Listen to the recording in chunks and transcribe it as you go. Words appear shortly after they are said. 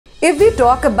If we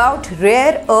talk about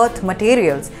rare earth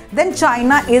materials, then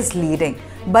China is leading.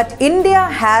 But India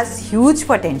has huge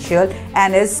potential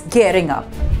and is gearing up.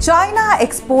 China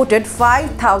exported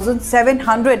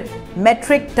 5,700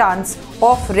 metric tons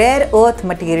of rare earth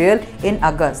material in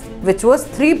August, which was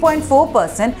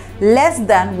 3.4% less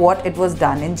than what it was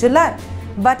done in July.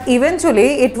 But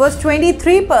eventually, it was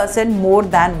 23% more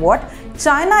than what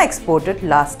China exported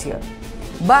last year.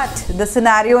 But the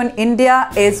scenario in India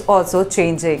is also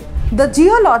changing. The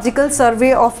Geological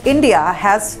Survey of India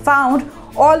has found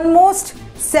almost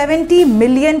 70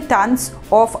 million tons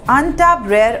of untapped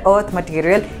rare earth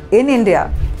material in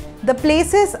India. The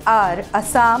places are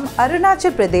Assam,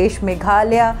 Arunachal Pradesh,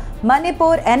 Meghalaya,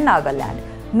 Manipur and Nagaland.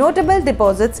 Notable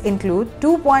deposits include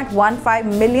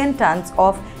 2.15 million tons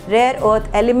of rare earth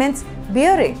elements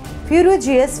bearing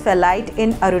ferruginous phyllite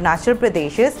in Arunachal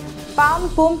Pradesh's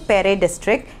Pampum Pere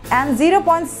district and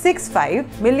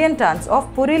 0.65 million tons of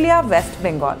Purulia, West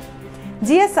Bengal.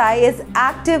 GSI is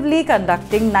actively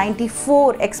conducting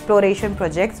 94 exploration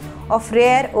projects of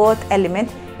rare earth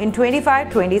element in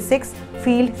 25-26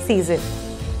 field season,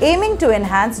 aiming to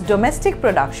enhance domestic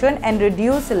production and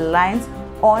reduce reliance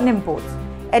on imports.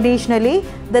 Additionally,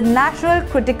 the National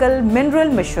Critical Mineral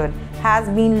Mission has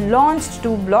been launched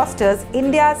to bolster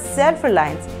India's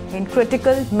self-reliance in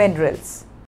critical minerals.